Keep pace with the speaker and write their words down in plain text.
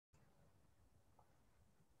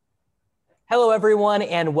Hello, everyone,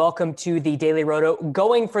 and welcome to the Daily Roto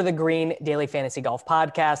Going for the Green Daily Fantasy Golf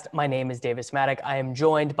Podcast. My name is Davis Maddock. I am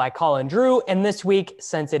joined by Colin Drew, and this week,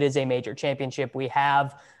 since it is a major championship, we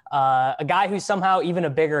have a guy who's somehow even a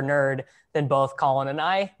bigger nerd than both Colin and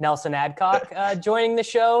I, Nelson Adcock, joining the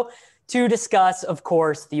show to discuss, of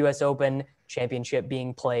course, the U.S. Open Championship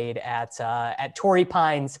being played at Torrey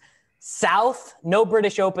Pines South. No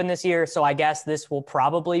British Open this year, so I guess this will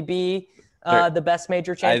probably be the best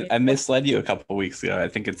major championship. I misled you a couple of weeks ago. I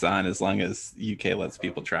think it's on as long as UK lets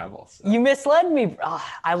people travel. So. You misled me. Oh,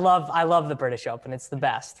 I love the British Open. It's the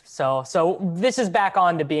best. So this is back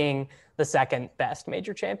on to being the second best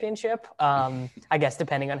major championship. I guess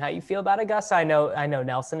depending on how you feel about Augusta. I know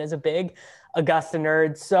Nelson is a big Augusta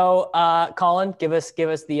nerd. So Colin, give us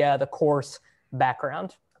the course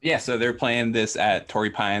background. Yeah, so they're playing this at Torrey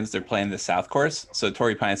Pines. They're playing the South Course. So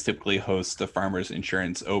Torrey Pines typically hosts the Farmers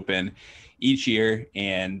Insurance Open each year,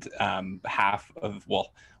 and during the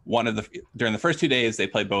first 2 days they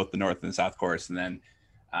play both the North and the South Course, and then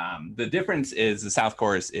the difference is the South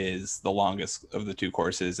Course is the longest of the two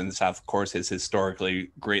courses, and the South Course has historically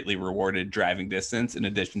greatly rewarded driving distance in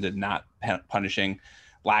addition to not punishing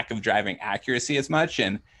lack of driving accuracy as much.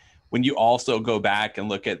 And when you also go back and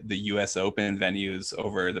look at the US Open venues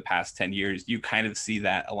over the past 10 years, you kind of see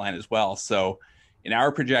that align as well. So in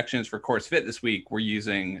our projections for Course Fit this week, we're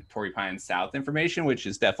using Torrey Pines South information, which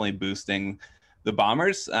is definitely boosting the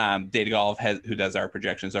Bombers. Data Golf, who does our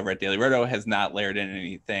projections over at Daily Roto, has not layered in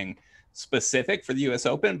anything specific for the US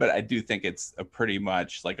Open, but I do think it's a pretty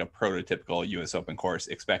much like a prototypical US Open course,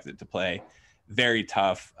 expected to play very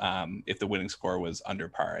tough. If the winning score was under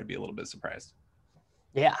par, I'd be a little bit surprised.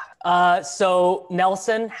 Yeah. So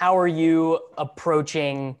Nelson, how are you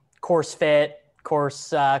approaching Course Fit,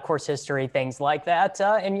 course history, things like that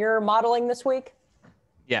in your modeling this week?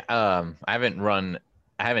 Yeah, I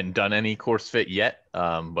haven't done any Course Fit yet,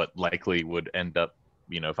 but likely would end up,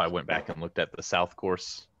 if I went back and looked at the South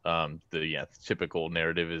Course, the typical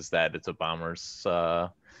narrative is that it's a Bombers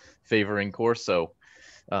favoring course. So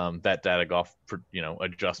that Data Golf,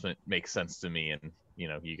 adjustment makes sense to me. And,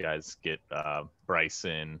 you guys get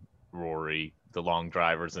Bryson, Rory, the long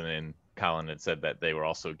drivers, and then Colin had said that they were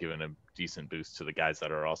also given a decent boost to the guys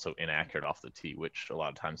that are also inaccurate off the tee, which a lot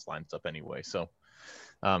of times lines up anyway. So,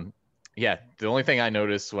 the only thing I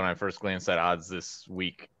noticed when I first glanced at odds this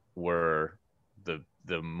week were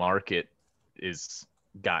the market is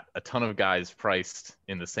got a ton of guys priced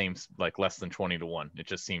in the same, like less than 20 to 1. It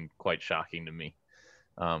just seemed quite shocking to me,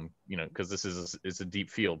 because this is a deep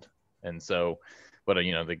field. And so, but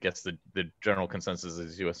I guess the general consensus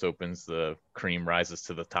is US Opens, the cream rises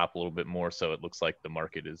to the top a little bit more. So it looks like the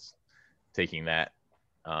market is taking that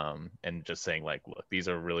and just saying, like, look, these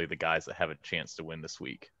are really the guys that have a chance to win this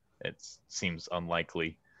week. It seems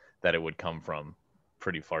unlikely that it would come from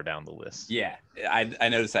pretty far down the list. Yeah, I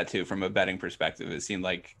noticed that too from a betting perspective. It seemed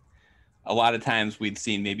like a lot of times we'd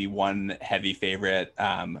seen maybe one heavy favorite.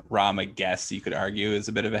 Rahm, I guess you could argue, is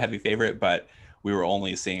a bit of a heavy favorite, but we were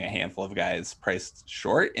only seeing a handful of guys priced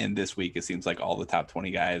short. And this week, it seems like all the top 20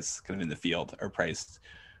 guys kind of in the field are priced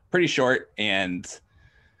pretty short. And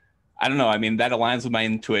I don't know. I mean, that aligns with my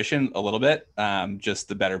intuition a little bit. Just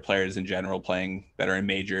the better players in general playing better in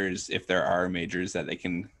majors. If there are majors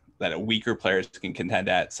that weaker players can contend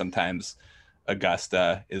at, sometimes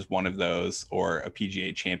Augusta is one of those, or a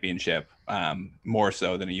PGA championship, more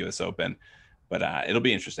so than a US Open. But it'll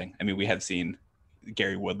be interesting. I mean, we have seen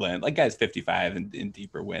Gary Woodland, like guys 55 and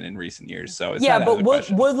deeper, win in recent years. So it's not but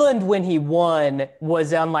Woodland, when he won,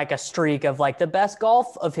 was on like a streak of like the best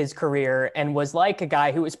golf of his career, and was like a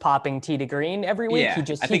guy who was popping tee to green every week. Yeah,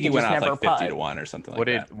 I think he went off like 50 to 1 or something like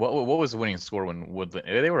that. What was the winning score when Woodland?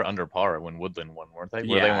 They were under par when Woodland won, weren't they?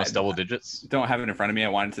 Were they almost double digits? Don't have it in front of me. I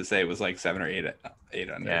wanted to say it was like 7 or 8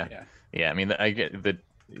 under. Yeah. I mean, I get the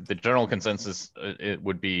general consensus. It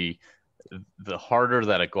would be the harder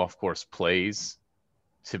that a golf course plays.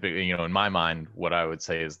 Typically, in my mind, what I would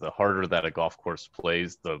say is the harder that a golf course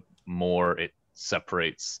plays, the more it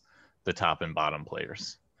separates the top and bottom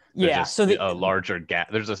players. A larger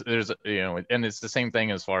gap. There's and it's the same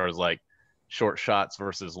thing as far as like short shots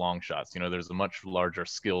versus long shots. There's a much larger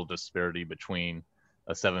skill disparity between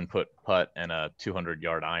a 7-foot putt and a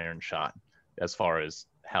 200-yard iron shot, as far as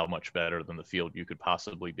how much better than the field you could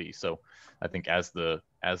possibly be. So I think as the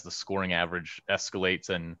scoring average escalates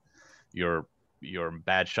and your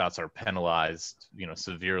bad shots are penalized,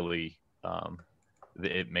 severely,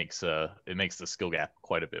 it makes the skill gap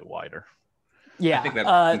quite a bit wider. Yeah, I think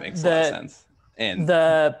that makes a lot of sense. And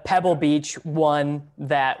the Pebble Beach one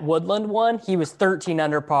that Woodland won, he was 13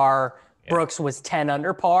 under par Brooks was 10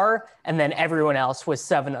 under par, and then everyone else was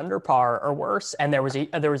 7 under par or worse. And there was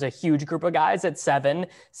a huge group of guys at 7,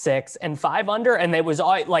 6, and 5 under, and it was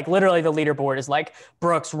all like literally the leaderboard is like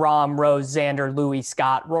Brooks, Rahm, Rose, Xander, Louis,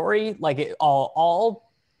 Scott, Rory, like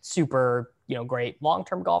all super great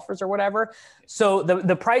long-term golfers or whatever. So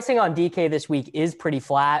the pricing on DK this week is pretty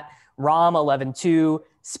flat. Rahm 11.2,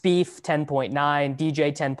 Spieth 10.9,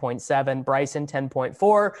 DJ 10.7, Bryson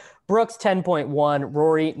 10.4, Brooks 10.1,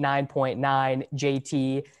 Rory 9.9,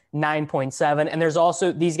 JT 9.7. And there's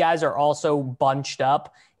also, these guys are also bunched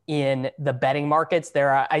up in the betting markets.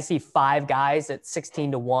 I see 5 guys at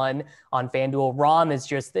 16-1 on FanDuel. Rahm is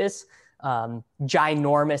just this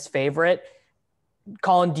ginormous favorite.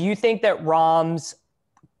 Colin, do you think that Rahm's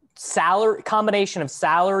combination of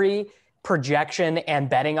salary, projection, and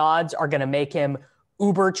betting odds are going to make him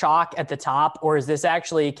uber chalk at the top, or is this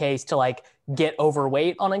actually a case to like get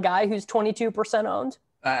overweight on a guy who's 22% owned?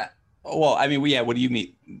 Well, I mean, what do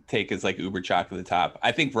you take as like uber chalk at the top?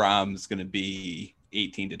 I think Rahm's going to be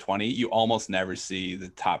 18 to 20. You almost never see the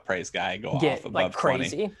top price guy go off above like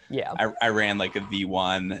crazy. 20. Yeah. I ran like a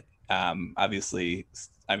V1. Obviously,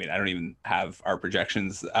 I mean, I don't even have our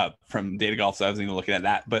projections up from Data Golf, so I wasn't even looking at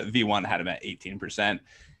that, but V1 had him at 18%.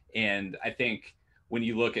 And I think when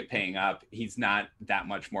you look at paying up, he's not that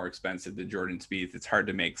much more expensive than Jordan Spieth. It's hard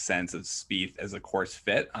to make sense of Spieth as a course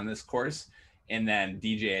fit on this course. And then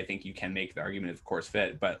DJ, I think you can make the argument of course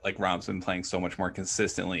fit, but like Rahm's been playing so much more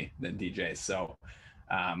consistently than DJ. So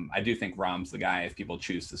I do think Rahm's the guy. If people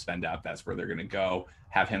choose to spend up, that's where they're going to go.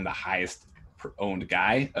 Have him the highest owned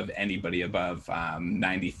guy of anybody above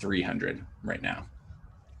 9,300 right now.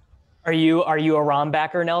 Are you a Rahm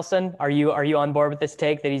backer, Nelson? Are you on board with this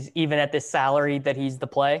take that he's even at this salary that he's the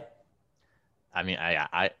play? I mean,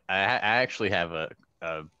 I actually have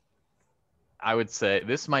I would say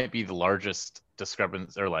this might be the largest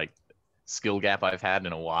discrepancy or like skill gap I've had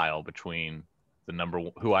in a while between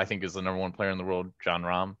who I think is the number 1 player in the world, Jon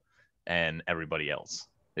Rahm, and everybody else.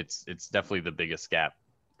 It's definitely the biggest gap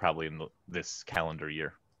probably in this calendar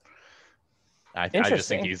year. I just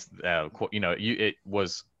think he's it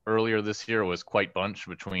was earlier this year was quite bunched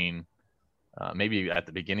between maybe at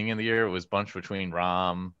the beginning of the year it was bunched between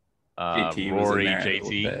Rahm, Rory,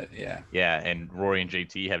 JT. Yeah, and Rory and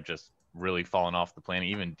JT have just really fallen off the planet,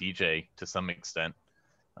 even DJ to some extent.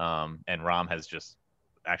 And Rahm has just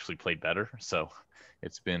actually played better. So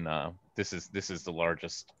it's been this is the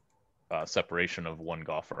largest separation of one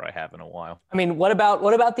golfer I have in a while. I mean, what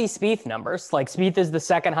about these Spieth numbers? Like Spieth is the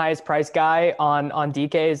second highest priced guy on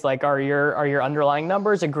DKs. Like, are your underlying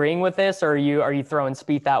numbers agreeing with this, or are you throwing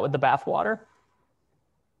Spieth out with the bathwater?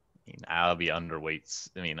 I mean, I'll be underweights.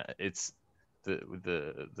 I mean, it's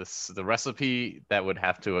the recipe that would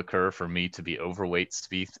have to occur for me to be overweight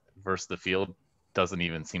Spieth versus the field doesn't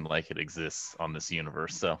even seem like it exists on this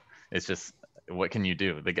universe. So it's just, what can you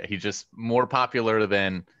do? He's just more popular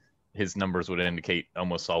than his numbers would indicate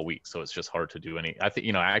almost all week. So it's just hard to do any. I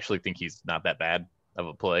actually think he's not that bad of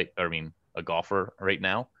a golfer right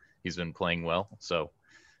now. He's been playing well. So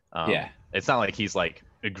it's not like he's like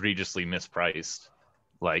egregiously mispriced.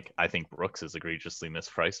 Like I think Brooks is egregiously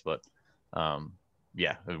mispriced, but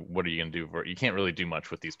what are you going to do? You can't really do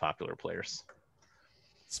much with these popular players.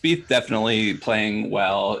 Spieth definitely playing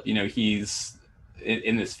well. He's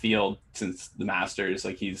in this field since the Masters,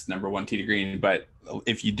 like he's number 1 tee to green. But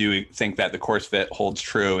if you do think that the course fit holds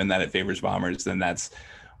true and that it favors bombers, then that's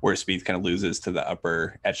where Spieth kind of loses to the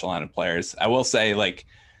upper echelon of players. I will say, like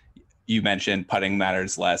you mentioned, putting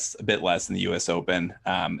matters a bit less in the U.S. Open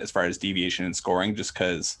as far as deviation and scoring, just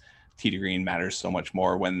because tee to green matters so much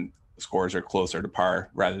more when scores are closer to par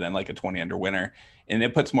rather than like a 20 under winner. And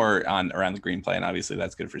it puts more on around the green play, and obviously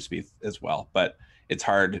that's good for Spieth as well. But it's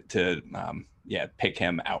hard to pick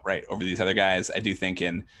him outright over these other guys. I do think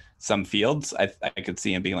in some fields, I could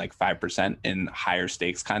see him being like 5% in higher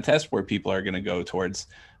stakes contests where people are going to go towards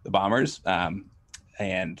the bombers.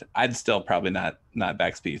 And I'd still probably not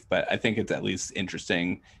back Spieth, but I think it's at least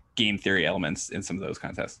interesting game theory elements in some of those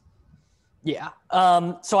contests. Yeah.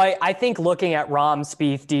 So I think looking at Rahm,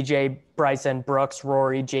 Spieth, DJ, Bryson, Brooks,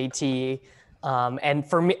 Rory, JT, and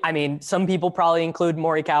for me, I mean, some people probably include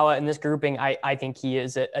Morikawa in this grouping. I think he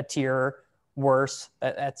is a tier worse.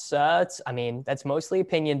 That's mostly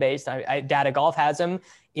opinion based. Data Golf has him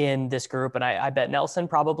in this group, and I bet Nelson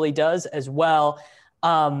probably does as well.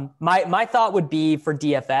 My thought would be for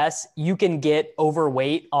DFS, you can get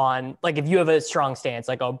overweight on, like, if you have a strong stance,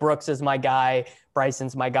 like, oh, Brooks is my guy,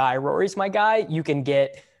 Bryson's my guy, Rory's my guy, you can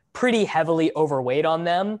get pretty heavily overweight on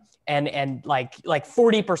them. And like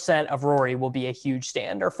 40% of Rory will be a huge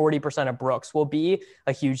stand, or 40% of Brooks will be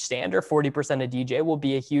a huge stand, or 40% of DJ will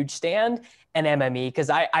be a huge stand, and MME. Because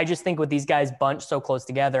I just think with these guys bunched so close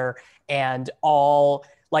together and all,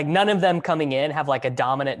 like, none of them coming in have like a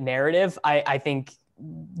dominant narrative, I think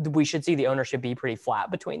we should see the ownership be pretty flat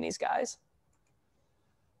between these guys.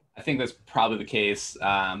 I think that's probably the case.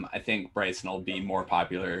 I think Bryson will be more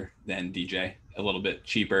popular than DJ, a little bit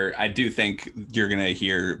cheaper. I do think you're going to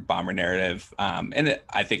hear bomber narrative, and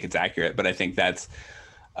I think it's accurate, but I think that's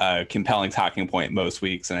a compelling talking point most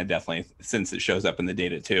weeks. And I definitely, since it shows up in the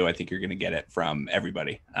data too, I think you're going to get it from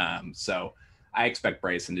everybody. So I expect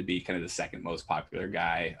Bryson to be kind of the second most popular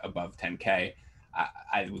guy above 10K.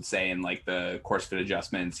 I would say in like the course fit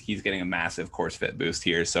adjustments, he's getting a massive course fit boost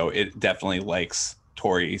here. So it definitely likes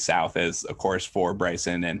Torrey South as a course for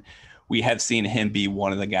Bryson. And we have seen him be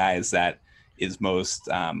one of the guys that is most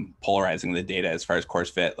polarizing the data as far as course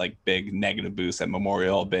fit, like big negative boosts at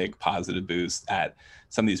Memorial, big positive boosts at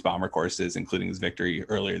some of these bomber courses, including his victory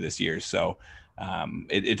earlier this year. So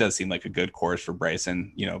it does seem like a good course for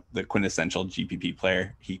Bryson. You know, the quintessential GPP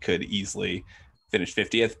player. He could easily finish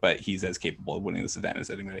 50th, but he's as capable of winning this event as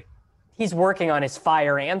anybody. He's working on his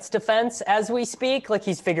Fire Ants defense as we speak. Like,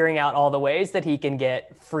 he's figuring out all the ways that he can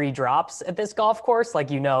get free drops at this golf course.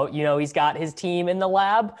 Like, you know, he's got his team in the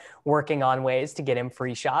lab working on ways to get him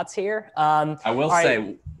free shots here. I will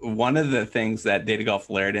say one of the things that Data Golf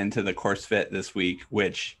layered into the course fit this week,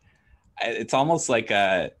 which it's almost like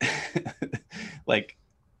like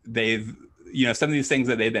they've, you know, some of these things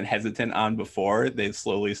that they've been hesitant on before, they've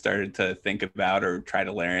slowly started to think about or try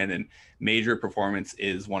to layer in. And major performance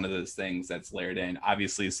is one of those things that's layered in,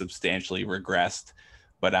 obviously substantially regressed,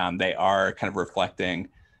 but they are kind of reflecting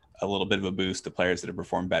a little bit of a boost to players that have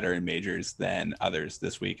performed better in majors than others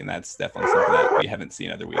this week. And that's definitely something that we haven't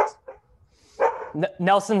seen other weeks.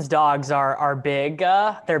 Nelson's dogs are big.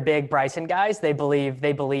 They're big Bryson guys. They believe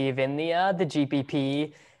in the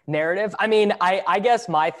GPP narrative. I mean, I guess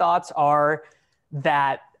my thoughts are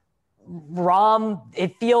that Rahm,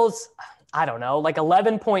 it feels, I don't know, like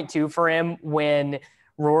 11.2 for him when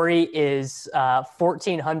Rory is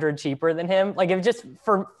 1,400 cheaper than him. Like, it just,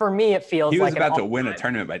 for me, it feels like he was about to win a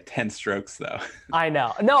tournament by 10 strokes though. I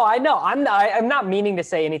know. No, I know. I'm not meaning to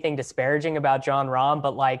say anything disparaging about Jon Rahm,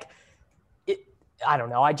 but like, I don't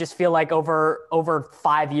know. I just feel like over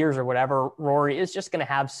 5 years or whatever, Rory is just going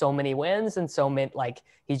to have so many wins and so many, like,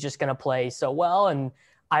 he's just going to play so well. And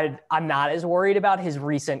I'm not as worried about his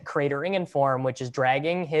recent cratering in form, which is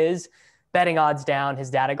dragging his betting odds down,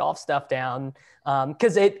 his data golf stuff down.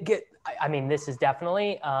 Cause I mean, this is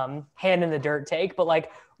definitely hand in the dirt take, but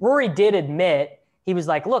like, Rory did admit, he was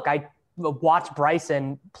like, look, I watch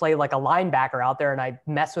Bryson play like a linebacker out there and I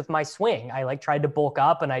mess with my swing. I like tried to bulk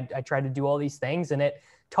up and I tried to do all these things and it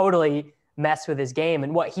totally messed with his game.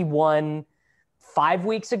 And what he won 5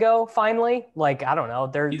 weeks ago, finally, like, I don't know,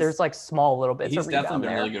 there's like small little bits of rebound. He's definitely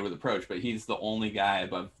been there. really good with approach, but he's the only guy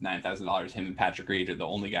above $9,000. Him and Patrick Reed are the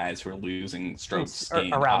only guys who are losing strokes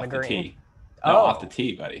gained off the tee. No, off the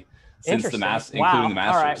tee, buddy. Since the Masters, including the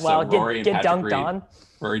Masters. All right, well, so Rory get and Patrick dunked Reed, on.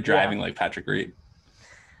 Rory driving like Patrick Reed.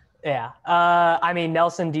 Yeah. I mean,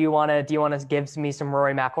 Nelson, do you want to give me some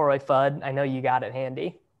Rory McIlroy FUD? I know you got it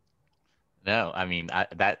handy. No, I mean,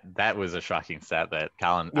 that was a shocking stat that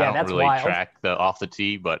Colin, yeah, I don't really wild. track the off the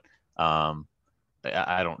tee, but I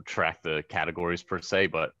don't track the categories per se,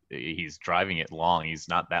 but he's driving it long. He's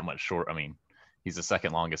not that much short. I mean, he's the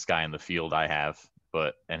second longest guy in the field I have,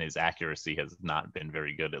 and his accuracy has not been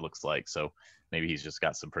very good, it looks like. So maybe he's just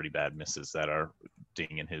got some pretty bad misses that are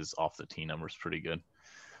dinging his off the tee numbers pretty good.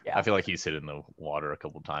 Yeah. I feel like he's hit in the water a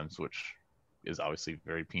couple of times, which is obviously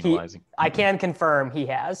very penalizing. I can confirm he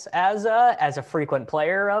has as a frequent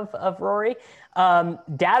player of Rory.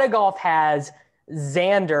 Data Golf has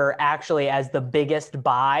Xander actually as the biggest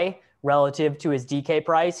buy relative to his DK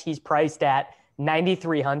price. He's priced at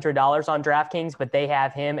 $9,300 on DraftKings, but they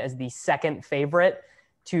have him as the second favorite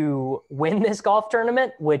to win this golf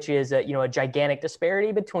tournament, which is a gigantic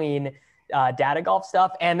disparity between data golf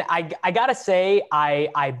stuff. And I gotta say,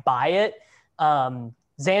 I buy it.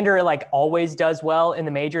 Xander like always does well in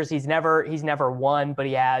the majors. He's never won, but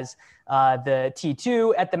he has the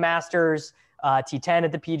T2 at the Masters, T10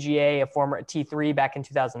 at the PGA, a former T3 back in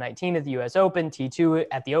 2019 at the US Open, T2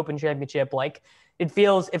 at the Open Championship. Like it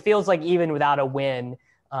feels like even without a win,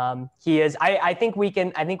 he is. I think we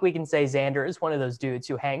can say Xander is one of those dudes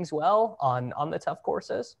who hangs well on the tough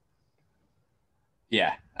courses.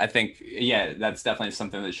 Yeah, I think, that's definitely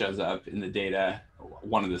something that shows up in the data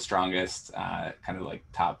one of the strongest, kind of like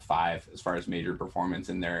top 5 as far as major performance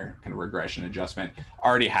in their kind of regression adjustment.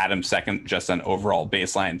 Already had him second just on overall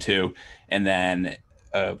baseline too. And then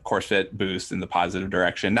course fit boost in the positive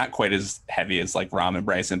direction, not quite as heavy as like Rahm and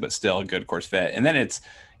Bryson, but still a good course fit. And then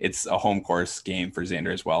it's a home course game for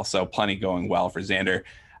Xander as well. So plenty going well for Xander.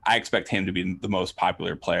 I expect him to be the most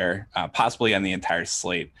popular player, possibly on the entire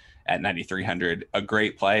slate at 9,300. A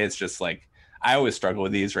great play. It's just like, I always struggle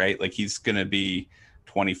with these, right? Like he's going to be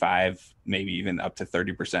 25, maybe even up to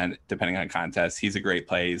 30%, depending on contest. He's a great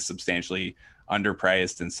play. He's substantially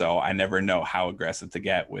underpriced. And so I never know how aggressive to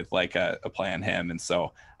get with like a play on him. And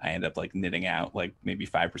so I end up like knitting out like maybe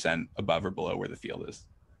 5% above or below where the field is.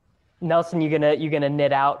 Nelson, you gonna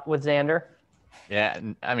knit out with Xander? Yeah.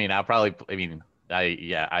 I mean, I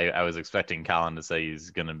was expecting Colin to say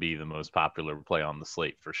he's going to be the most popular play on the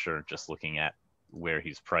slate for sure. Just looking at where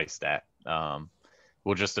he's priced at.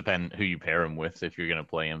 Will just depend who you pair him with. If you're going to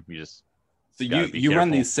play him, so you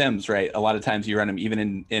run these sims, right? A lot of times you run them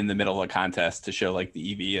even in the middle of a contest to show like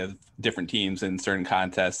the EV of different teams in certain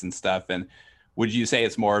contests and stuff. And would you say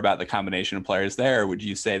it's more about the combination of players there? Or would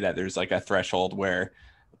you say that there's like a threshold where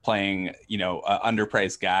playing, an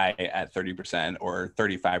underpriced guy at 30% or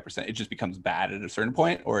 35%, it just becomes bad at a certain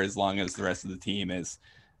point? Or as long as the rest of the team is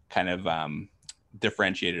kind of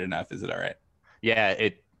differentiated enough, is it all right? Yeah,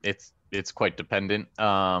 it's quite dependent.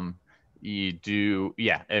 You do,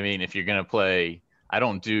 yeah. I mean, if you're gonna play, I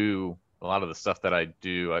don't do a lot of the stuff that I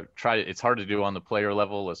do. It's hard to do on the player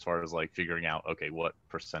level as far as like figuring out, okay, what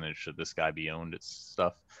percentage should this guy be owned? It's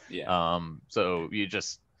stuff. Yeah. So you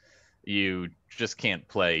just can't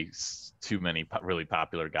play too many really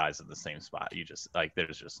popular guys in the same spot. You just like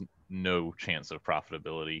there's just no chance of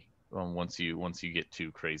profitability once you get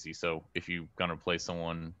too crazy. So if you're gonna play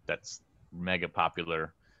someone that's mega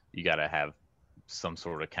popular, you got to have some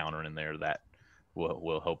sort of counter in there that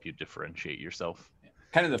will help you differentiate yourself.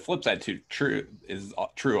 Kind of the flip side too is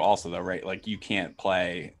true also though, right? Like you can't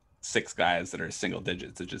play 6 guys that are single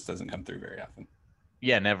digits. It just doesn't come through very often.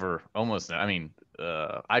 Yeah, never. Almost. I mean,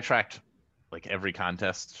 I tracked like every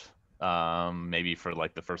contest, maybe for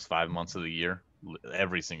like the first 5 months of the year,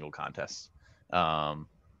 every single contest,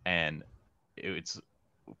 and it's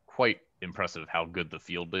quite impressive how good the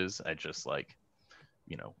field is. I just like,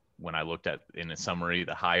 when I looked at in a summary,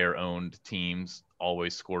 the higher owned teams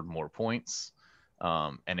always scored more points.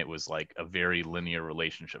 And it was like a very linear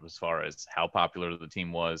relationship as far as how popular the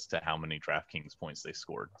team was to how many DraftKings points they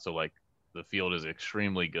scored. So like the field is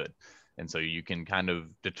extremely good. And so you can kind of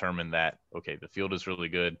determine that, okay, the field is really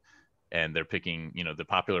good and they're picking, the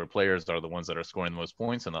popular players are the ones that are scoring the most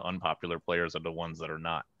points and the unpopular players are the ones that are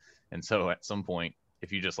not. And so at some point,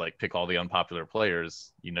 if you just like pick all the unpopular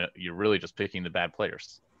players, you're really just picking the bad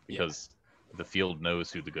players because the field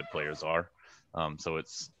knows who the good players are. So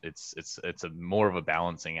it's a more of a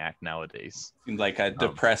balancing act nowadays. Seems like a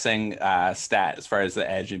depressing stat as far as the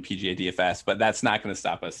edge in PGA DFS, but that's not going to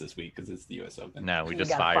stop us this week because it's the U.S. Open. No, we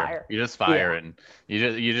just fire. You just fire, and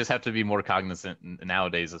you just have to be more cognizant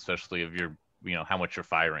nowadays, especially of your how much you're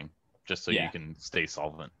firing, just so you can stay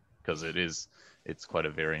solvent because it's quite a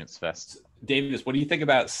variance fest. Davis, what do you think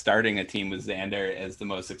about starting a team with Xander as the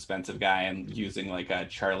most expensive guy and using like a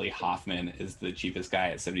Charlie Hoffman as the cheapest guy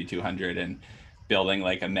at 7,200 and building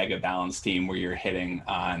like a mega balanced team where you're hitting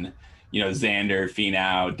on, Xander,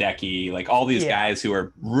 Finau, Decky, like all these guys who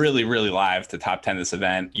are really, really live to top 10 this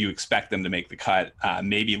event. You expect them to make the cut,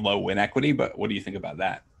 maybe low win equity, but what do you think about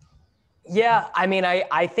that? Yeah, I mean,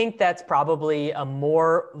 I think that's probably a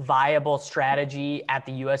more viable strategy at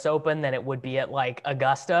the U.S. Open than it would be at like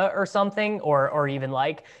Augusta or something, or even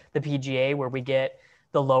like the PGA where we get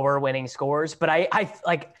the lower winning scores. But I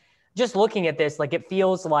like just looking at this, like it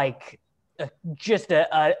feels like just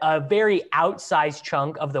a very outsized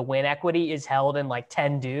chunk of the win equity is held in like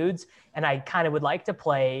 10 dudes. And I kind of would like to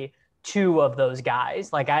play 2 of those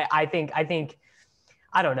guys. Like I think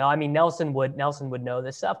I don't know. I mean, Nelson would know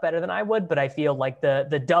this stuff better than I would, but I feel like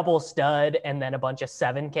the double stud and then a bunch of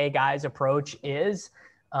 7K guys approach is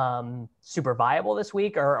super viable this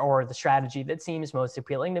week, or the strategy that seems most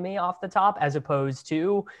appealing to me off the top, as opposed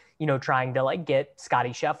to, trying to like get Scotty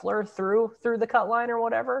Scheffler through the cut line or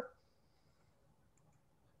whatever.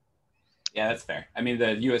 Yeah, that's fair. I mean,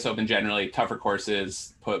 the U.S. Open generally tougher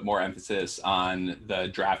courses put more emphasis on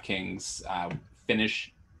the DraftKings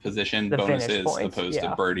finish position bonuses opposed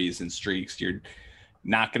to birdies and streaks. You're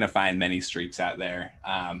not going to find many streaks out there.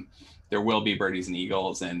 There will be birdies and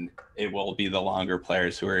eagles, and it will be the longer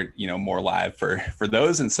players who are, more live for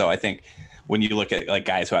those. And so I think when you look at like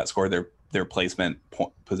guys who outscore their placement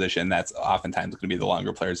position, that's oftentimes going to be the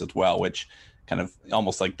longer players as well, which kind of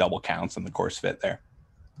almost like double counts on the course fit there.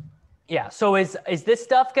 Yeah. So is this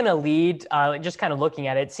stuff going to lead, just kind of looking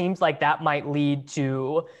at it, it seems like that might lead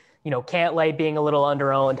to, Cantlay being a little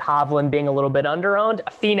underowned, Hovland being a little bit underowned.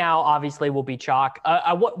 Finau obviously will be chalk.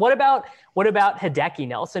 What about Hideki,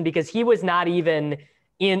 Nelson? Because he was not even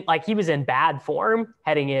he was in bad form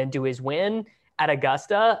heading into his win at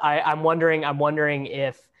Augusta. I'm wondering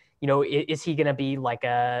if, is he going to be like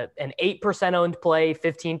an 8% owned play,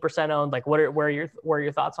 15% owned? Like where are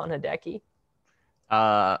your thoughts on Hideki?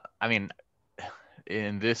 I mean,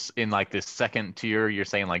 in this second tier, you're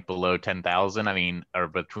saying like below 10,000. I mean, or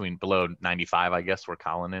below 95, I guess, where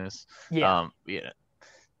Colin is. Yeah.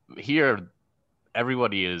 Here,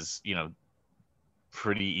 everybody is,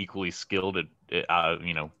 pretty equally skilled at,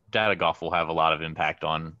 data golf will have a lot of impact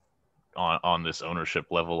on this ownership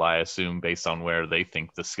level, I assume, based on where they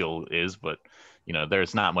think the skill is. But,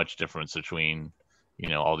 there's not much difference between,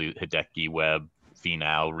 all the Hideki, Webb,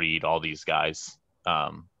 Finau, Reed, all these guys.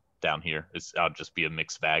 Down here, I'll just be a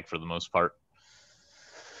mixed bag for the most part.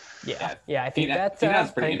 Yeah, I think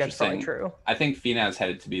Finau's pretty interesting. That's probably true. I think Finau's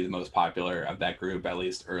headed to be the most popular of that group, at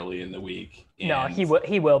least early in the week. And, no,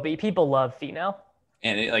 he will be. People love Finau,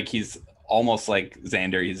 and he's almost like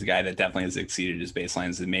Xander. He's a guy that definitely has exceeded his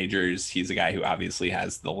baselines in majors. He's a guy who obviously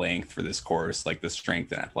has the length for this course, like the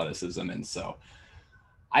strength and athleticism, and so.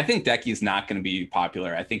 I think Decky's not going to be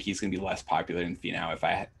popular. I think he's going to be less popular than Finau if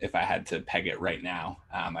I had to peg it right now.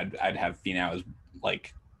 I'd have Finau as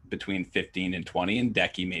like between 15 and 20, and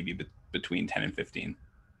Decky maybe between 10 and 15.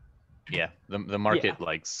 Yeah, the market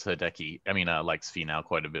likes Hideki. I mean, likes Finau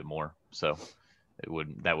quite a bit more, so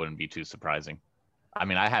that wouldn't be too surprising. I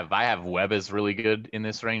mean, I have Webb as really good in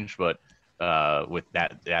this range, but with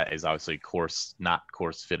that is obviously not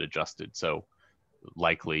course fit adjusted, so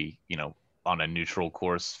likely on a neutral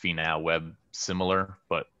course, Finau, Webb similar,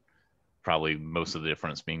 but probably most of the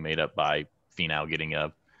difference being made up by Finau getting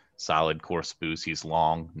a solid course boost. He's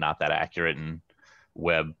long, not that accurate, and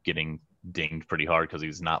Webb getting dinged pretty hard because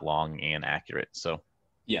he's not long and accurate. So,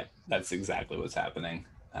 yeah, that's exactly what's happening.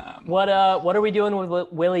 What are we doing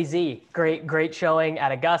with Willie Z? Great showing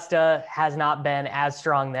at Augusta. Has not been as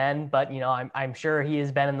strong then, but I'm sure he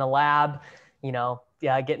has been in the lab.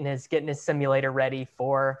 Getting his simulator ready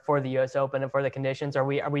for the U.S. Open and for the conditions. Are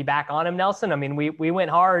we back on him, Nelson? I mean, we went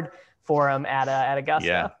hard for him at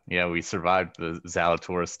Augusta. Yeah, we survived the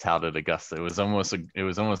Zalatoris touted Augusta. It was almost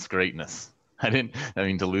greatness.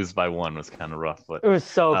 To lose by one was kind of rough, but it was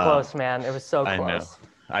so close, man. It was so close.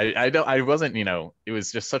 I wasn't. It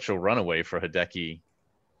was just such a runaway for Hideki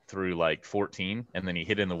through like 14, and then he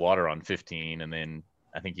hit in the water on 15, and then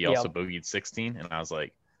I think he also bogeyed 16, and I was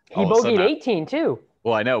like. He bogeyed 18 too.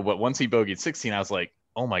 Well, I know, but once he bogeyed 16, I was like,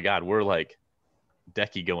 oh my God, we're like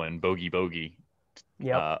Decky going bogey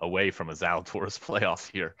away from a Zalatoris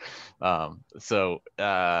playoff here. I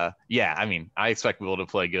expect Will to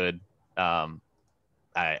play good.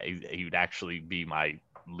 He would actually be my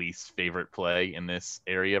least favorite play in this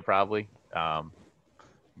area probably.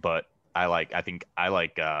 But I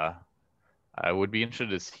would be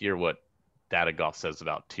interested to hear what Data Golf says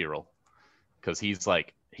about Tyrrell, because he's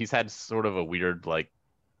had sort of a weird like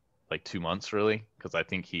 2 months really, because I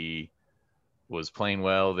think he was playing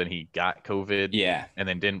well, then he got COVID, and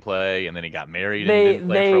then didn't play, and then he got married and didn't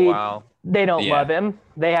play for a while. They don't love him.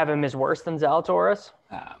 They have him as worse than Zalatoris.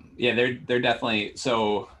 They're definitely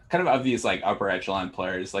so kind of these like upper echelon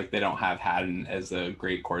players. Like they don't have Haddon as a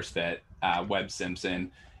great course fit. Webb Simpson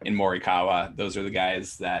and Morikawa, those are the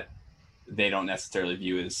guys that they don't necessarily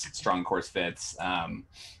view as strong course fits.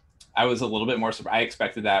 I was a little bit more surprised. I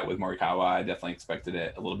expected that with Morikawa. I definitely expected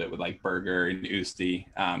it a little bit with like Berger and Usti,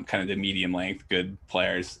 kind of the medium length, good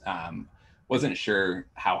players. Wasn't sure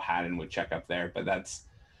how Haddon would check up there, but that's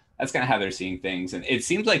kind of how they're seeing things. And it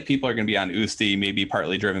seems like people are going to be on Usti, maybe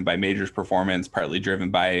partly driven by majors performance, partly driven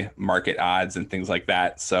by market odds and things like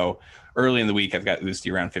that. So early in the week, I've got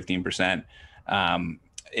Usti around 15%.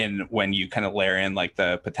 And when you kind of layer in like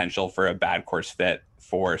the potential for a bad course fit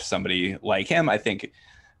for somebody like him, I think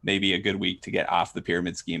maybe a good week to get off the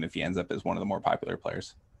pyramid scheme if he ends up as one of the more popular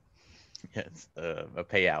players. Yeah, it's a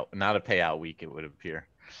payout, not a payout week, it would appear.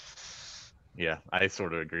 Yeah, I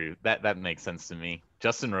sort of agree. That makes sense to me.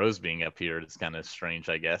 Justin Rose being up here is kind of strange,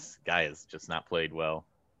 I guess. Guy has just not played well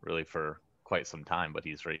really for quite some time, but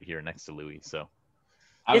he's right here next to Louis. So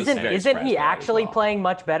isn't he actually playing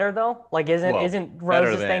much better though? Like isn't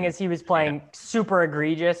Rose's thing is he was playing super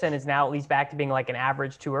egregious and is now at least back to being like an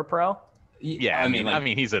average tour pro? Yeah, I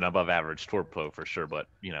mean he's an above average tour pro for sure, but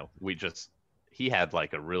he had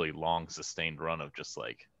like a really long sustained run of just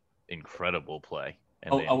like incredible play.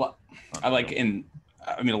 And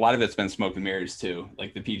I mean, a lot of it's been smoke and mirrors too.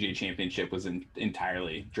 Like the PGA Championship was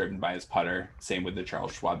entirely driven by his putter. Same with the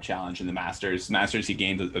Charles Schwab Challenge and the Masters. Masters he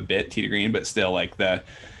gained a bit tee to green, but still like the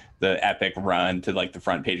epic run to like the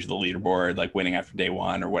front page of the leaderboard, like winning after day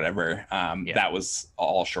one or whatever. That was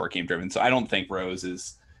all short game driven. So I don't think Rose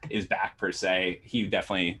is back per se. He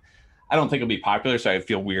definitely, I don't think he'll be popular. So I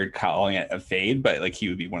feel weird calling it a fade, but like he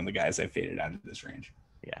would be one of the guys I faded out of this range.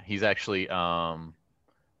 Yeah, he's actually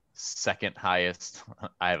second highest.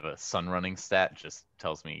 I have a sun running stat, just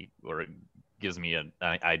tells me, or it gives me an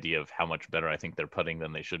idea of how much better I think they're putting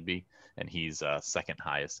than they should be. And he's second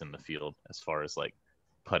highest in the field as far as like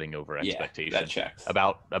putting over expectation. That checks.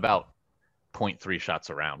 About 0.3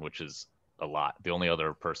 shots around, which is a lot. The only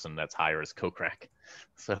other person that's higher is Kokrak.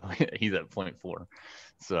 So he's at 0.4.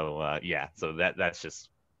 So so that's just,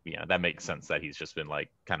 that makes sense that he's just been like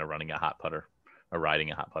kind of running a hot putter or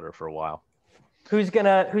riding a hot putter for a while. Who's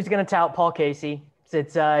gonna tout Paul Casey?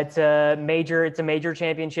 It's a major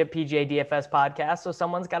championship PGA DFS podcast, so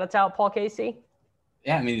someone's got to tout Paul Casey.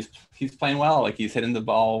 Yeah, I mean he's playing well. Like he's hitting the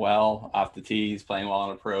ball well off the tee. He's playing well on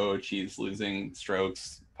approach. He's losing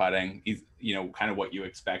strokes putting. He's kind of what you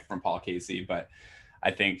expect from Paul Casey. But I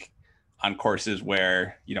think on courses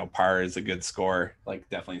where par is a good score, like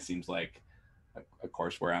definitely seems like a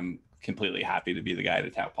course where I'm completely happy to be the guy to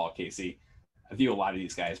tout Paul Casey. I view a lot of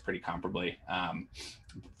these guys pretty comparably,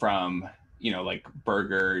 from like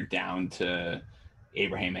Berger down to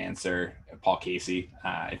Abraham Ancer, Paul Casey.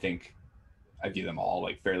 I think I view them all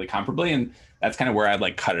like fairly comparably, and that's kind of where I'd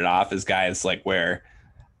like cut it off as guys like where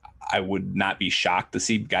I would not be shocked to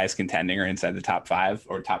see guys contending or inside the top 5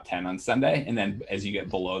 or top 10 on Sunday. And then as you get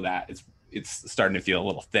below that, it's starting to feel a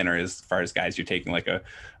little thinner as far as guys you're taking like a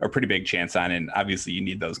pretty big chance on. And obviously you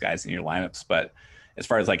need those guys in your lineups, but as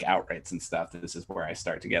far as like outrights and stuff, this is where I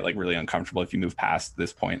start to get like really uncomfortable if you move past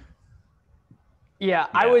this point. Yeah.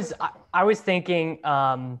 I was thinking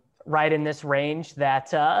right in this range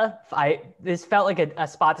that this felt like a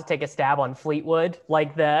spot to take a stab on Fleetwood.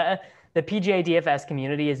 Like the PGA DFS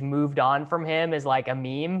community has moved on from him as like a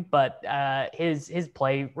meme, but his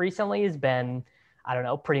play recently has been, I don't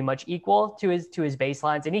know, pretty much equal to his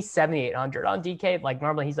baselines, and he's 7,800 on DK. Like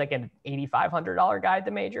normally he's like an $8,500 guy at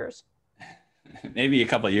the majors. Maybe a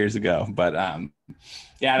couple of years ago, but I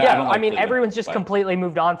mean, everyone's just completely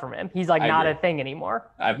moved on from him. He's like not a thing anymore.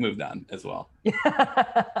 I've moved on as well. You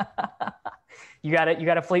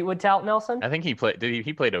got a Fleetwood tout, Nelson? I think he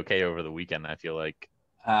played okay over the weekend. I feel like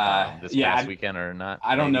this past weekend or not.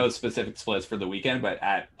 I don't know specific splits for the weekend, but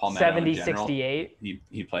at Palmetto 70, in general, 68.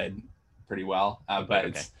 He played pretty well.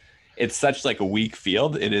 But it's such like a weak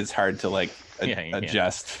field. It is hard to like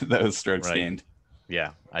adjust those strokes gained.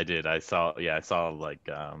 Yeah, I did. I saw like,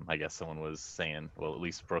 I guess someone was saying, well, at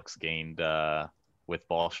least Brooks gained with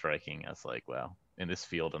ball striking. I was like, well, in this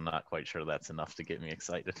field, I'm not quite sure that's enough to get me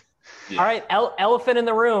excited. Yeah. All right, elephant in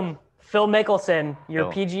the room, Phil Mickelson, your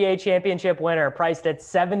PGA Championship winner, priced at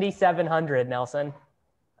 7,700, Nelson.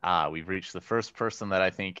 We've reached the first person that I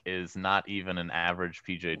think is not even an average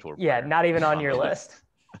PGA Tour player. Yeah, not even on your list.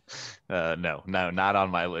 No, not on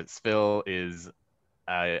my list. Phil is...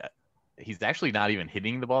 he's actually not even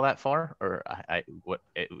hitting the ball that far, or at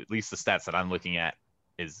least the stats that I'm looking at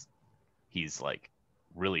is he's like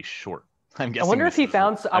really short. I'm guessing. I wonder if he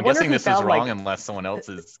found. I'm guessing this is wrong unless someone else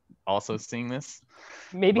is also seeing this.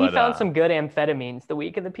 Maybe he found some good amphetamines the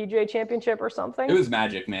week of the PGA Championship or something. It was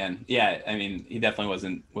magic, man. Yeah, I mean, he definitely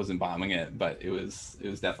wasn't bombing it, but it was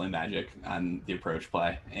definitely magic on the approach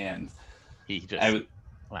play, and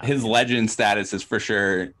his legend status is for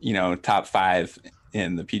sure, top 5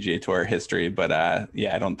 in the PGA Tour history, but I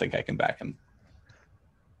don't think I can back him.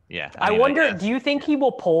 Yeah. I wonder, do you think he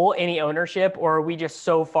will pull any ownership, or are we just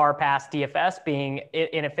so far past DFS being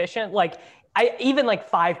inefficient? Like even like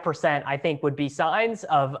 5%, I think would be signs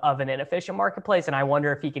of an inefficient marketplace. And I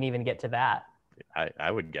wonder if he can even get to that.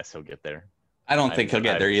 I would guess he'll get there. I don't think he'll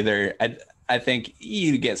get there either. I think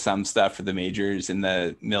you get some stuff for the majors in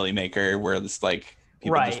the Millie Maker where it's like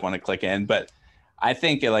people just want to click in, but I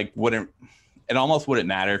think it almost wouldn't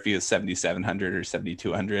matter if he was 7,700 or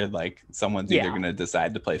 7,200. Like someone's either going to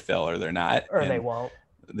decide to play Phil or they're not, or they won't.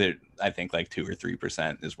 I think like 2 or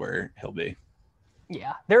 3% is where he'll be.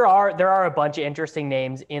 Yeah, there are a bunch of interesting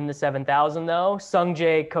names in the 7,000 though.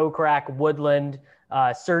 Sungjae, Kokrak, Woodland,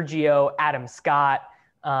 Sergio, Adam Scott,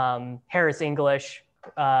 Harris English,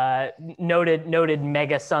 noted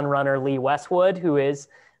mega sun runner Lee Westwood, who is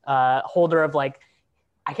holder of like,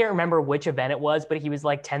 I can't remember which event it was, but he was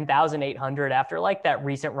like 10,800 after like that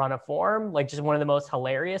recent run of form, like just one of the most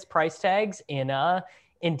hilarious price tags in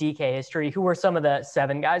DK history. Who were some of the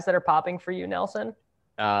 7 guys that are popping for you, Nelson?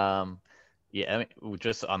 Yeah, I mean,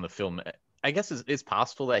 just on the film, I guess it's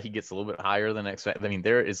possible that he gets a little bit higher than expected. I mean,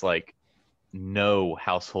 there is like no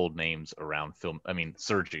household names around film. I mean,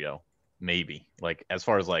 Sergio, maybe like as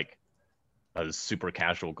far as like a super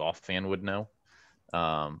casual golf fan would know.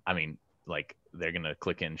 I mean, like they're gonna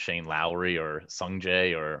click in Shane Lowry or Sung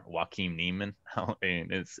Jae or Joaquin Neiman. I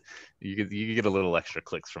mean, it's you get a little extra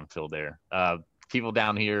clicks from Phil there. People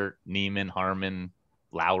down here: Neiman, Harmon,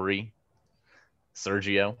 Lowry,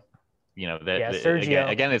 Sergio. You know that Yeah, Sergio.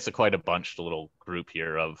 again, it's quite a bunched little group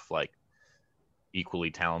here of like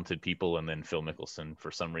equally talented people, and then Phil Mickelson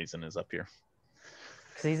for some reason is up here.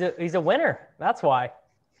 Because he's a winner. That's why.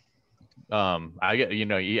 I get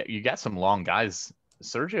you got some long guys.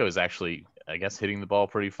 Sergio is actually, I guess, hitting the ball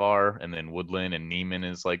pretty far, and then Woodland and Neiman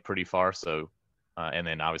is like pretty far. So, and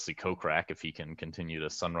then obviously Kokrak, if he can continue to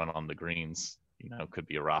sun run on the greens, could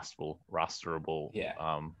be a rosterable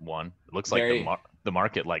one. It looks like the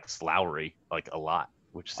market likes Lowry like a lot,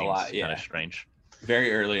 which seems kind of strange.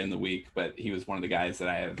 Very early in the week, but he was one of the guys that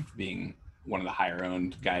I have being one of the higher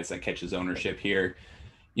owned guys that catches ownership here.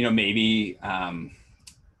 Maybe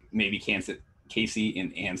Casey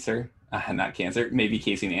and Answer, not Cancer. Maybe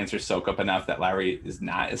Casey and Answer soak up enough that Lowry is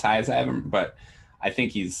not as high as I have him, but I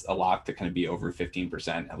think he's a lock to kind of be over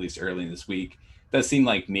 15%, at least early in this week. It does seem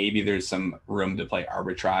like maybe there's some room to play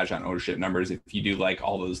arbitrage on ownership numbers. If you do like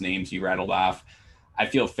all those names you rattled off, I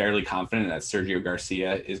feel fairly confident that Sergio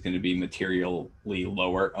Garcia is going to be materially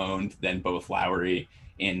lower owned than both Lowry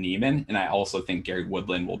and Neiman. And I also think Gary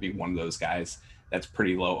Woodland will be one of those guys that's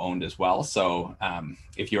pretty low owned as well. So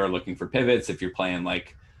if you are looking for pivots, if you're playing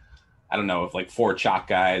like, I don't know, if like 4 chalk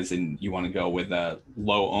guys and you want to go with a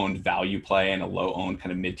low owned value play and a low owned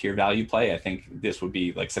kind of mid-tier value play, I think this would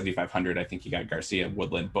be like 7,500. I think you got Garcia,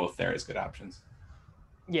 Woodland, both there as good options.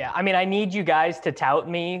 Yeah, I mean, I need you guys to tout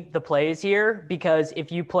me the plays here, because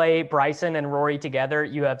if you play Bryson and Rory together,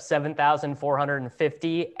 you have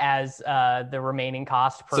 7,450 as the remaining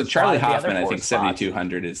cost per. So Charlie Hoffman, I think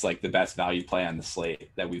 7,200 is like the best value play on the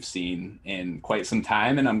slate that we've seen in quite some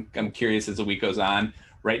time, and I'm curious as the week goes on.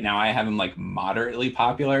 Right now, I have him like moderately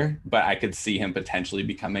popular, but I could see him potentially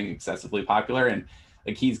becoming excessively popular, and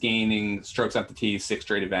like he's gaining strokes at the tee, 6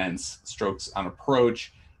 straight events, strokes on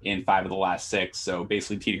approach in 5 of the last 6. So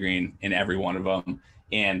basically tee to green in every one of them.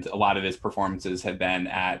 And a lot of his performances have been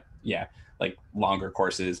at, like longer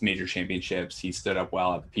courses, major championships. He stood up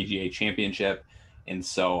well at the PGA Championship. And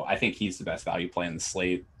so I think he's the best value play in the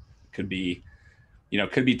slate. Could be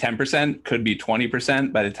 10%, could be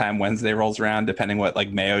 20% by the time Wednesday rolls around, depending what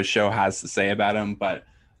like Mayo's show has to say about him. But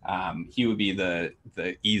he would be the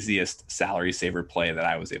easiest salary saver play that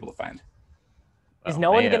I was able to find. Is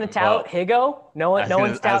no one going to tout Higo? No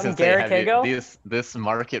one's touting Garrick Higo? This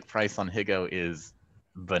market price on Higo is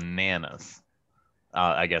bananas.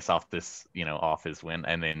 I guess off this, off his win.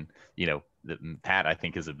 And then, Pat, I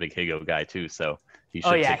think, is a big Higo guy too. So he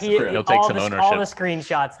should he'll take some ownership. All the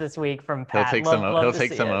screenshots this week from Pat. He'll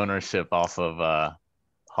take some ownership off of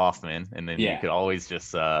Hoffman. And then you could always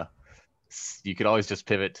just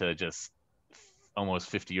pivot to just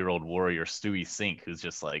almost 50-year-old warrior Stewie Sink, who's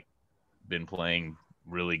just like been playing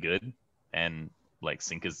really good, and like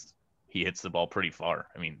Sink he hits the ball pretty far.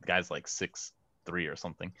 I mean, the guy's like 6'3" or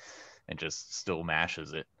something and just still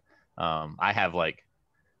mashes it. I have like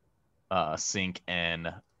Sink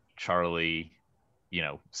and Charlie,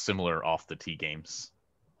 similar off the tee games,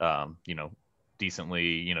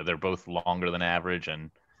 decently, they're both longer than average and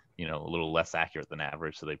a little less accurate than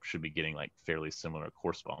average, so they should be getting like fairly similar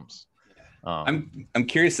course bumps. I'm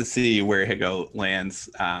curious to see where Higo lands.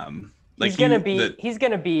 He's gonna be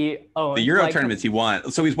the Euro tournaments he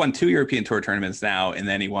won. So he's won 2 European Tour tournaments now, and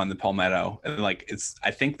then he won the Palmetto. And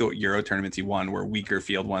I think the Euro tournaments he won were weaker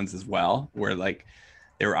field ones as well, where like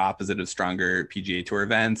they were opposite of stronger PGA Tour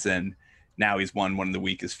events. And now he's won one of the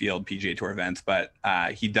weakest field PGA Tour events, but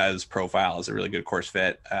he does profile as a really good course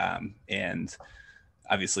fit. And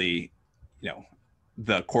obviously,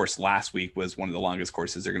 the course last week was one of the longest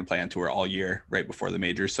courses they're going to play on tour all year, right before the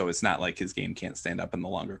major. So it's not like his game can't stand up in the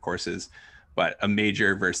longer courses, but a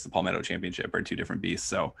major versus the Palmetto Championship are 2 different beasts.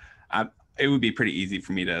 So it would be pretty easy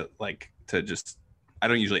for me to I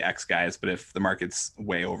don't usually X guys, but if the market's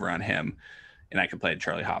way over on him and I could play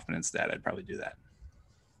Charlie Hoffman instead, I'd probably do that.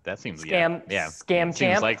 That seems scam seems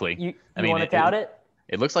champ. Likely. You want to tout it?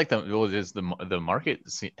 It looks like the market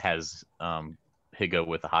has Higo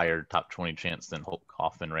with a higher top 20 chance than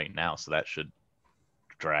Hoffman right now, so that should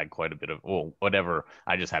drag quite a bit of whatever.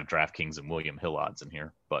 I just have DraftKings and William Hill odds in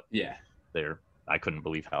here, but I couldn't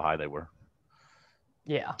believe how high they were.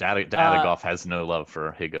 Data Golf has no love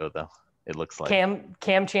for Higo though. It looks like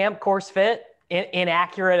Cam Champ course fit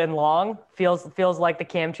inaccurate and long. Feels like the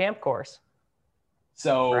Cam Champ course.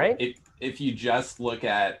 So right? if you just look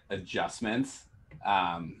at adjustments,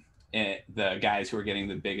 the guys who are getting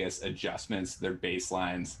the biggest adjustments, their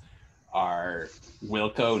baselines are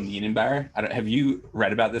Wilco Nienenbauer. Have you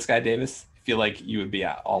read about this guy, Davis? I feel like you would be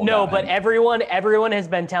all no, about but him. everyone has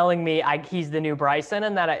been telling me he's the new Bryson,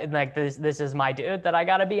 and that like this is my dude that I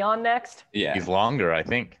got to be on next. Yeah, He's longer, I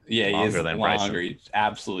think. Yeah, he is than longer. Bryson. He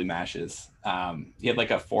absolutely mashes. He had like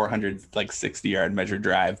a 460-yard measured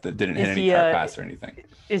drive that didn't hit any car pass or anything.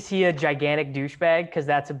 Is he a gigantic douchebag? Because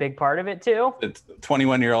that's a big part of it too. It's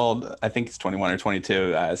 21-year-old. I think he's 21 or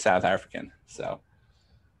 22, South African. So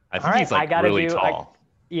I think he's like really tall.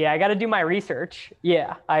 I got to do my research.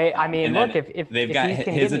 Yeah, I mean, look, if they've got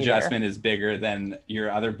his adjustment is bigger than your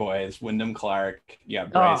other boys, Wyndham Clark, you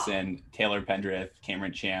have Bryson, Taylor Pendrith,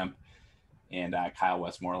 Cameron Champ, and Kyle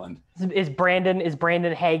Westmoreland. Is Brandon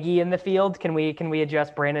Hagee in the field? Can we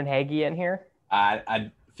adjust Brandon Hagee in here? I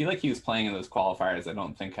feel like he was playing in those qualifiers. I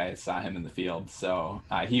don't think I saw him in the field, so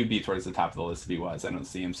he would be towards the top of the list if he was. I don't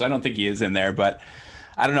see him, so I don't think he is in there, but.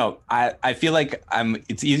 I don't know. I feel like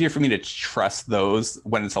it's easier for me to trust those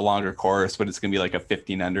when it's a longer course, but it's going to be like a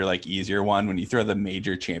 15 under, like easier one. When you throw the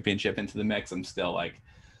major championship into the mix, I'm still like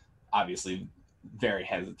obviously very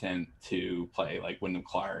hesitant to play like Wyndham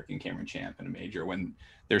Clark and Cameron Champ in a major when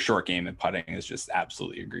their short game and putting is just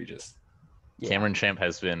absolutely egregious. Yeah. Cameron Champ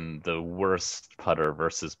has been the worst putter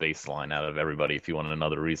versus baseline out of everybody. If you want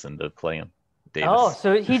another reason to play him. Davis. Oh,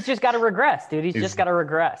 so he's just got to regress, dude. He's just got to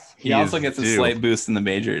regress. He also gets a slight boost in the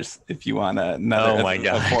majors if you want another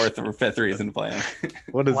a fourth or fifth reason to play him.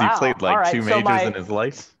 What has he played, like two majors in his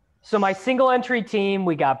life? So my single entry team,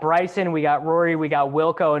 we got Bryson, we got Rory, we got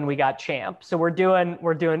Wilco, and we got Champ. So we're doing,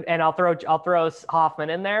 and I'll throw Hoffman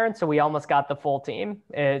in there, and so we almost got the full team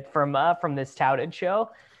from this touted show.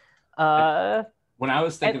 When I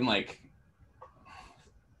was thinking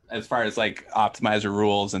as far as like optimizer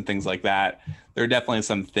rules and things like that, there are definitely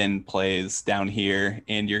some thin plays down here,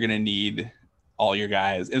 and you're going to need all your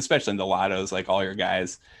guys, especially in the lottos, like all your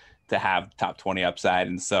guys to have top 20 upside.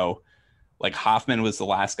 And so like Hoffman was the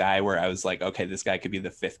last guy where I was like, okay, this guy could be the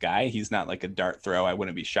fifth guy. He's not like a dart throw. I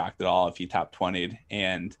wouldn't be shocked at all if he top 20'd.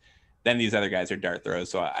 And then these other guys are dart throws.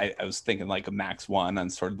 So I was thinking like a max one on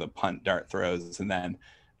sort of the punt dart throws, and then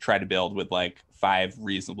try to build with like 5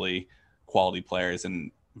 reasonably quality players and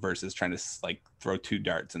versus trying to like throw 2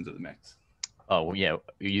 darts into the mix. Oh, well, yeah.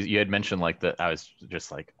 You had mentioned like that. I was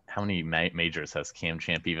just like, how many majors has Cam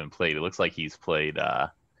Champ even played? It looks like he's played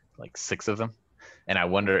like 6 of them. And I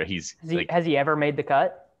wonder has he ever made the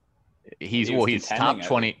cut? He's top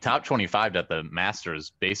 20, top 25 at the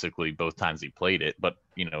Masters basically both times he played it. But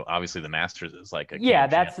obviously the Masters is like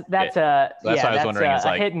that's what I was wondering. Is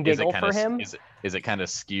like hit and giggle for him. Is it kind of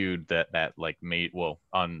skewed that like made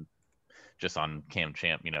on Cam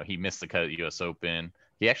Champ? He missed the cut at U.S. Open.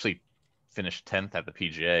 He actually finished 10th at the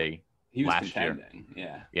PGA last year.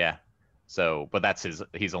 Yeah. So, but that's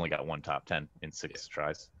he's only got 1 top 10 in 6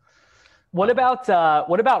 tries. What about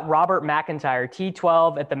Robert McIntyre,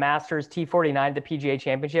 T12 at the Masters, T49 at the PGA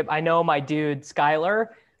Championship? I know my dude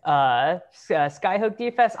Skylar, Skyhook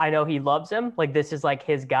DFS. I know he loves him. Like this is like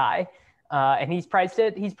his guy, and he's priced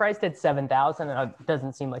at 7,000, and it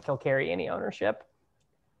doesn't seem like he'll carry any ownership.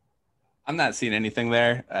 I'm not seeing anything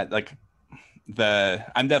there.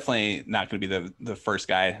 I'm definitely not going to be the first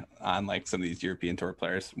guy on like some of these European Tour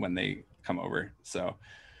players when they come over. So.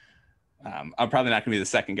 I'm probably not going to be the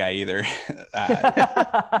second guy either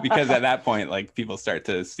because at that point, like people start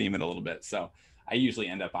to steam it a little bit. So I usually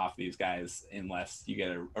end up off these guys unless you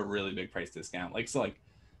get a really big price discount. Like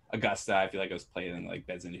Augusta, I feel like I was playing like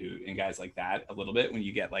Bezinhu and guys like that a little bit. When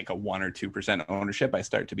you get like a 1 or 2% ownership, I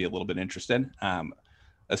start to be a little bit interested,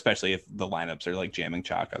 especially if the lineups are like jamming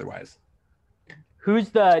chalk otherwise. Who's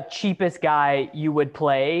the cheapest guy you would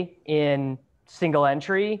play in single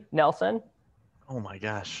entry, Nelson? Oh my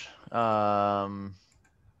gosh. Trying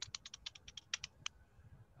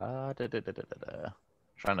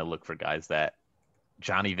to look for guys that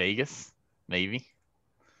Johnny Vegas, maybe.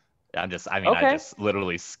 I just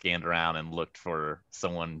literally scanned around and looked for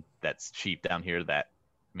someone that's cheap down here that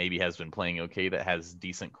maybe has been playing okay, that has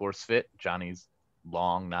decent course fit. Johnny's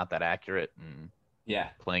long, not that accurate, and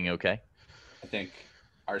playing okay. I think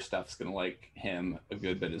our stuff's gonna like him a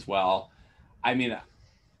good bit as well. I mean,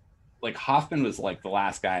 like Hoffman was like the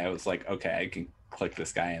last guy I was like, okay, I can click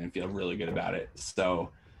this guy in and feel really good about it. So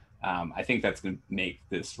I think that's going to make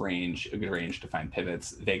this range a good range to find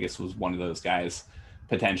pivots. Vegas was one of those guys,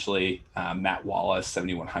 potentially. Matt Wallace,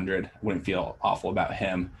 7,100. Wouldn't feel awful about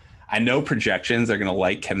him. I know projections are going to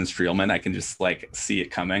like Kevin Streelman. I can just like see it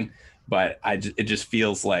coming, but it just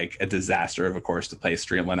feels like a disaster of a course to play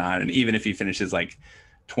Streamline on. And even if he finishes like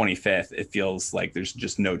 25th, it feels like there's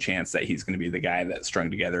just no chance that he's going to be the guy that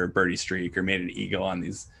strung together a birdie streak or made an eagle on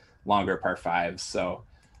these longer par fives. So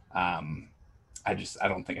I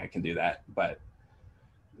don't think I can do that. But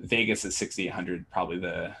Vegas at 6,800, probably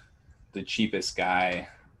the cheapest guy.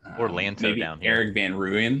 Or Lanto maybe down here. Eric Van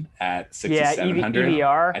Rooyen at 6,700.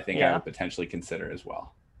 EVR. I think I would potentially consider as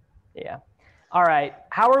well. Yeah. All right.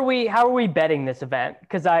 How are we betting this event?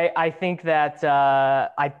 Because I think that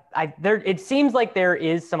it seems like there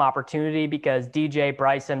is some opportunity because DJ,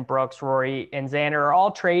 Bryson, Brooks, Rory, and Xander are all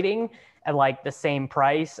trading at like the same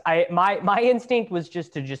price. My instinct was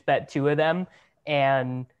just to bet two of them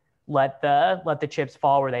and let the chips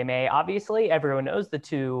fall where they may. Obviously, everyone knows the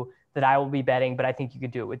two that I will be betting, but I think you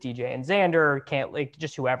could do it with DJ and Xander. Can't like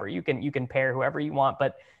just whoever you can pair whoever you want,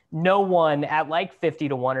 but no one at like 50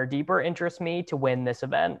 to 1 or deeper interests me to win this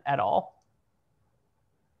event at all.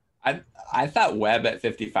 I thought Webb at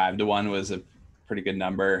 55 to 1 was a pretty good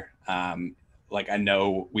number. Like I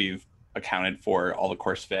know we've accounted for all the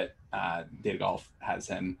course fit. Data Golf has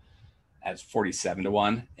him as 47 to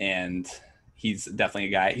 1, and he's definitely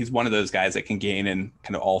a guy. He's one of those guys that can gain in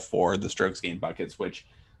kind of all four of the strokes gain buckets, which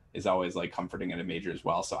is always like comforting in a major as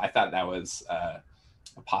well. So I thought that was a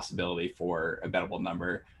possibility for a bettable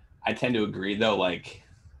number. I tend to agree though. Like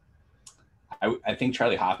I think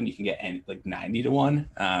Charlie Hoffman, you can get like 90 to 1.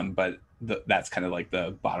 But that's kind of like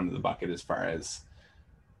the bottom of the bucket as far as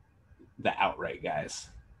the outright guys.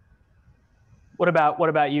 What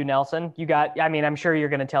about you, Nelson? I'm sure you're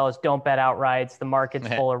going to tell us don't bet outrights. The market's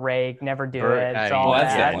full of rake. Never do it. It's all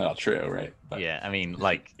that's that. definitely all true, right? But. Yeah, I mean,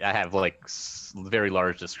 like I have like very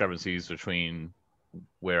large discrepancies between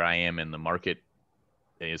where I am in the market.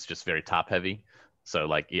 It's just very top heavy. So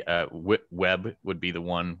like Webb would be the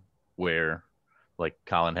one where, like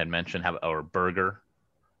Colin had mentioned, or Berger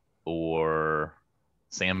or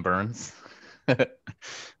Sam Burns.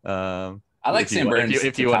 I like Sam Burns.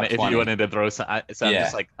 If you wanted to throw some,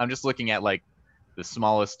 I'm just looking at like the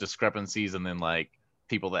smallest discrepancies, and then like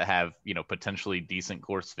people that have potentially decent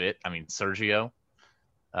course fit. I mean Sergio,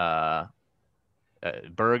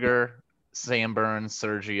 Berger, Sam Burns,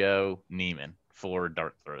 Sergio, Neiman for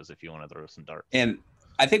dart throws. If you want to throw some darts. And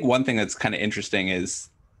I think one thing that's kind of interesting is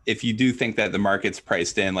if you do think that the market's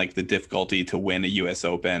priced in like the difficulty to win a U.S.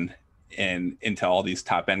 Open and into all these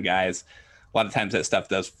top end guys. A lot of times that stuff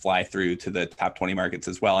does fly through to the top 20 markets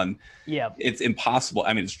as well. And it's impossible.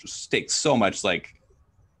 I mean, it takes so much like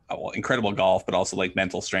incredible golf, but also like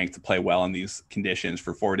mental strength to play well in these conditions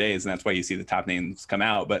for 4 days. And that's why you see the top names come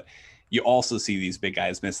out. But you also see these big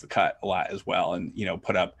guys miss the cut a lot as well. And,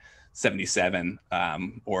 put up 77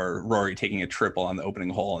 or Rory taking a triple on the opening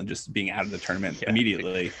hole and just being out of the tournament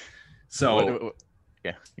immediately. So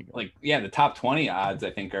the top 20 odds I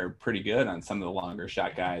think are pretty good on some of the longer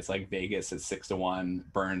shot guys, like Vegas at 6 to 1,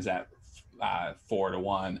 Burns at 4 to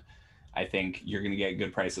 1. I think you're going to get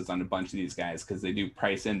good prices on a bunch of these guys because they do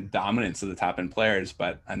price in dominance of the top end players,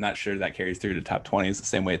 but I'm not sure that carries through to top 20s the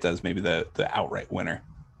same way it does maybe the outright winner.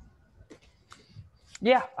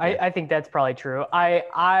 Yeah, I think that's probably true.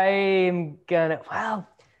 I'm gonna,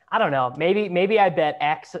 I don't know. Maybe I bet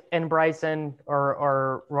X and Bryson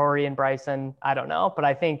or Rory and Bryson. I don't know, but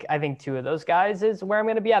I think two of those guys is where I'm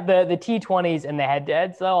going to be at. The T20s and the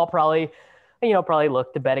head-to-heads, though, I'll probably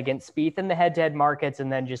look to bet against Spieth in the head-to-head markets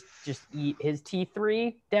and then just eat his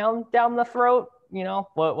T3 down the throat.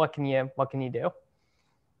 What can you do?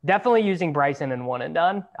 Definitely using Bryson in one and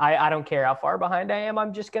done. I don't care how far behind I am.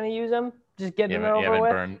 I'm just going to use him. Just getting it over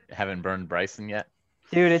with. Haven't burned Bryson yet.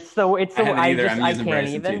 Dude, it's the I'm using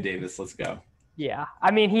Bryson even. too, Davis. Let's go. Yeah. I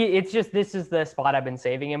mean, this is the spot I've been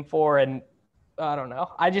saving him for. And I don't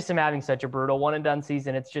know. I just am having such a brutal one and done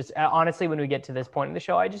season. It's just, honestly, when we get to this point in the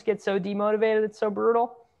show, I just get so demotivated. It's so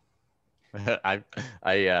brutal. I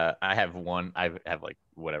have one. I have like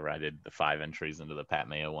whatever. I did the 5 entries into the Pat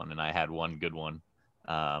Mayo one, and I had one good one.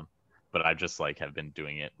 But I just like have been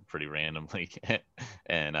doing it pretty randomly.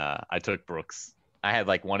 And I took Brooks. I had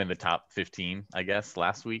like one in the top 15, I guess,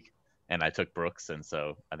 last week, and I took Brooks, and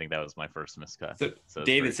so I think that was my first miscut. So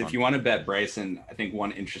Davis, if you want to bet Bryson, I think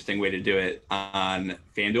one interesting way to do it on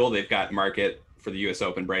FanDuel, they've got market for the U.S.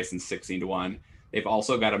 Open. Bryson 16 to 1. They've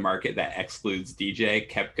also got a market that excludes DJ,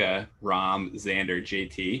 Koepka, Rahm, Xander,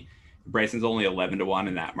 JT. Bryson's only 11 to 1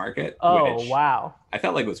 in that market. Oh, wow! I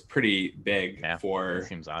felt like it was pretty big for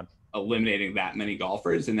seems odd. Eliminating that many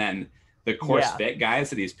golfers, and then the course fit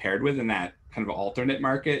guys that he's paired with in that kind of alternate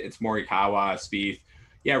market. It's Morikawa, Spieth.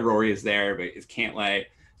 Yeah, Rory is there, but it's Cantlay.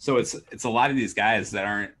 So it's a lot of these guys that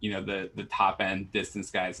aren't, the top end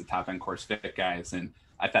distance guys, the top end course fit guys. And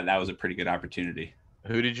I thought that was a pretty good opportunity.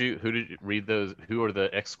 Who did you read those? Who are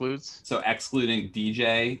the excludes? So excluding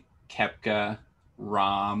DJ, Koepka,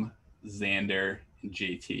 Rahm, Xander, and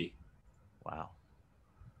JT. Wow.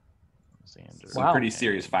 Xander. Some pretty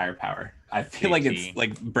serious firepower. I feel like it's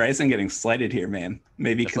like Bryson getting slighted here, man.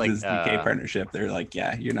 Maybe because his DK partnership, they're like,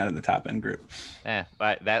 yeah, you're not in the top end group.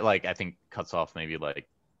 But that like I think cuts off maybe like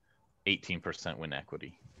 18% win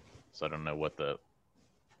equity. So I don't know what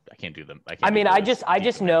I can't do them. I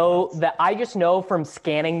just know from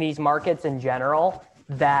scanning these markets in general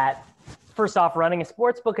that first off, running a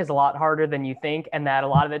sports book is a lot harder than you think, and that a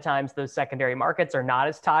lot of the times those secondary markets are not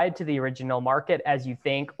as tied to the original market as you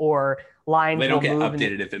think, or lines they don't get move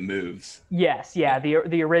updated if it moves. Yes, yeah,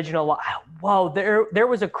 the original. Whoa, there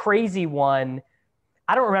was a crazy one.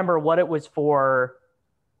 I don't remember what it was for.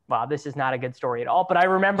 Wow, this is not a good story at all. But I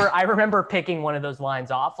remember picking one of those lines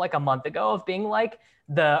off like a month ago of being like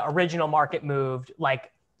the original market moved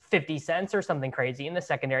like 50 cents or something crazy, and the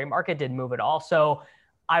secondary market didn't move at all. So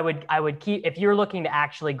I would keep, if you're looking to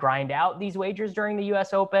actually grind out these wagers during the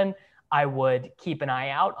US Open, I would keep an eye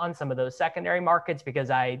out on some of those secondary markets, because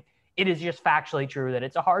it is just factually true that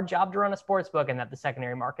it's a hard job to run a sports book and that the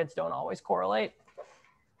secondary markets don't always correlate.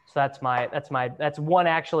 So that's one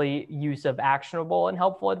actually use of actionable and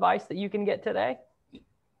helpful advice that you can get today.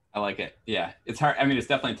 I like it. Yeah. It's hard. I mean, it's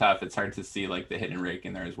definitely tough. It's hard to see like the hidden rake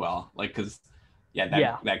in there as well. Like, cause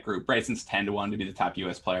that group, Bryson's 10-1 to be the top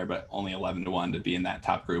US player, but only 11-1 to be in that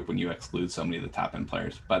top group when you exclude so many of the top end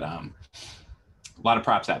players. But a lot of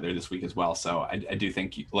props out there this week as well. So I do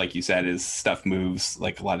think, like you said, is stuff moves.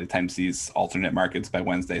 Like a lot of times these alternate markets by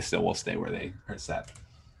Wednesday still will stay where they are set.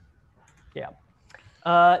 Yeah.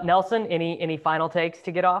 Nelson, any final takes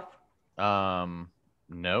to get off?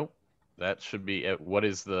 No, that should be it.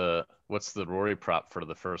 What's the Rory prop for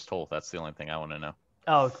the first hole? That's the only thing I want to know.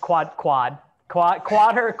 Oh, quad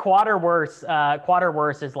or worse. Quad or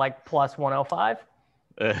worse is like plus 105.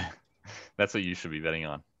 That's what you should be betting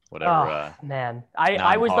on. Whatever. Oh, man,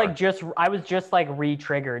 I was just like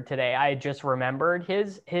re-triggered today. I just remembered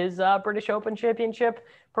his British Open Championship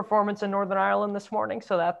performance in Northern Ireland this morning.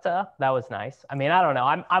 So that was nice. I mean, I don't know.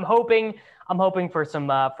 I'm hoping for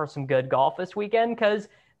some good golf this weekend, because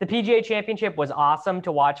the PGA Championship was awesome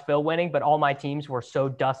to watch Phil winning, but all my teams were so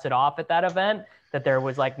dusted off at that event that there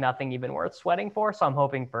was like nothing even worth sweating for. So I'm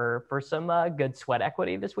hoping for some good sweat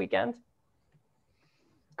equity this weekend.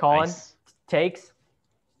 Colin, nice. Takes?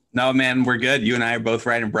 No, man, we're good. You and I are both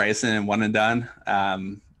riding Bryson and one and done.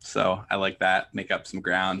 So I like that. Make up some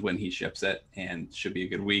ground when he ships it, and should be a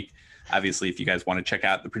good week. Obviously, if you guys want to check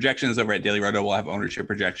out the projections over at Daily Roto, we'll have ownership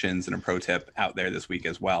projections and a pro tip out there this week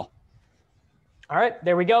as well. All right,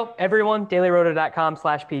 there we go. Everyone,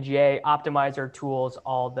 dailyroto.com/PGA, optimizer tools,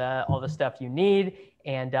 all the stuff you need.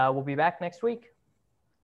 And we'll be back next week.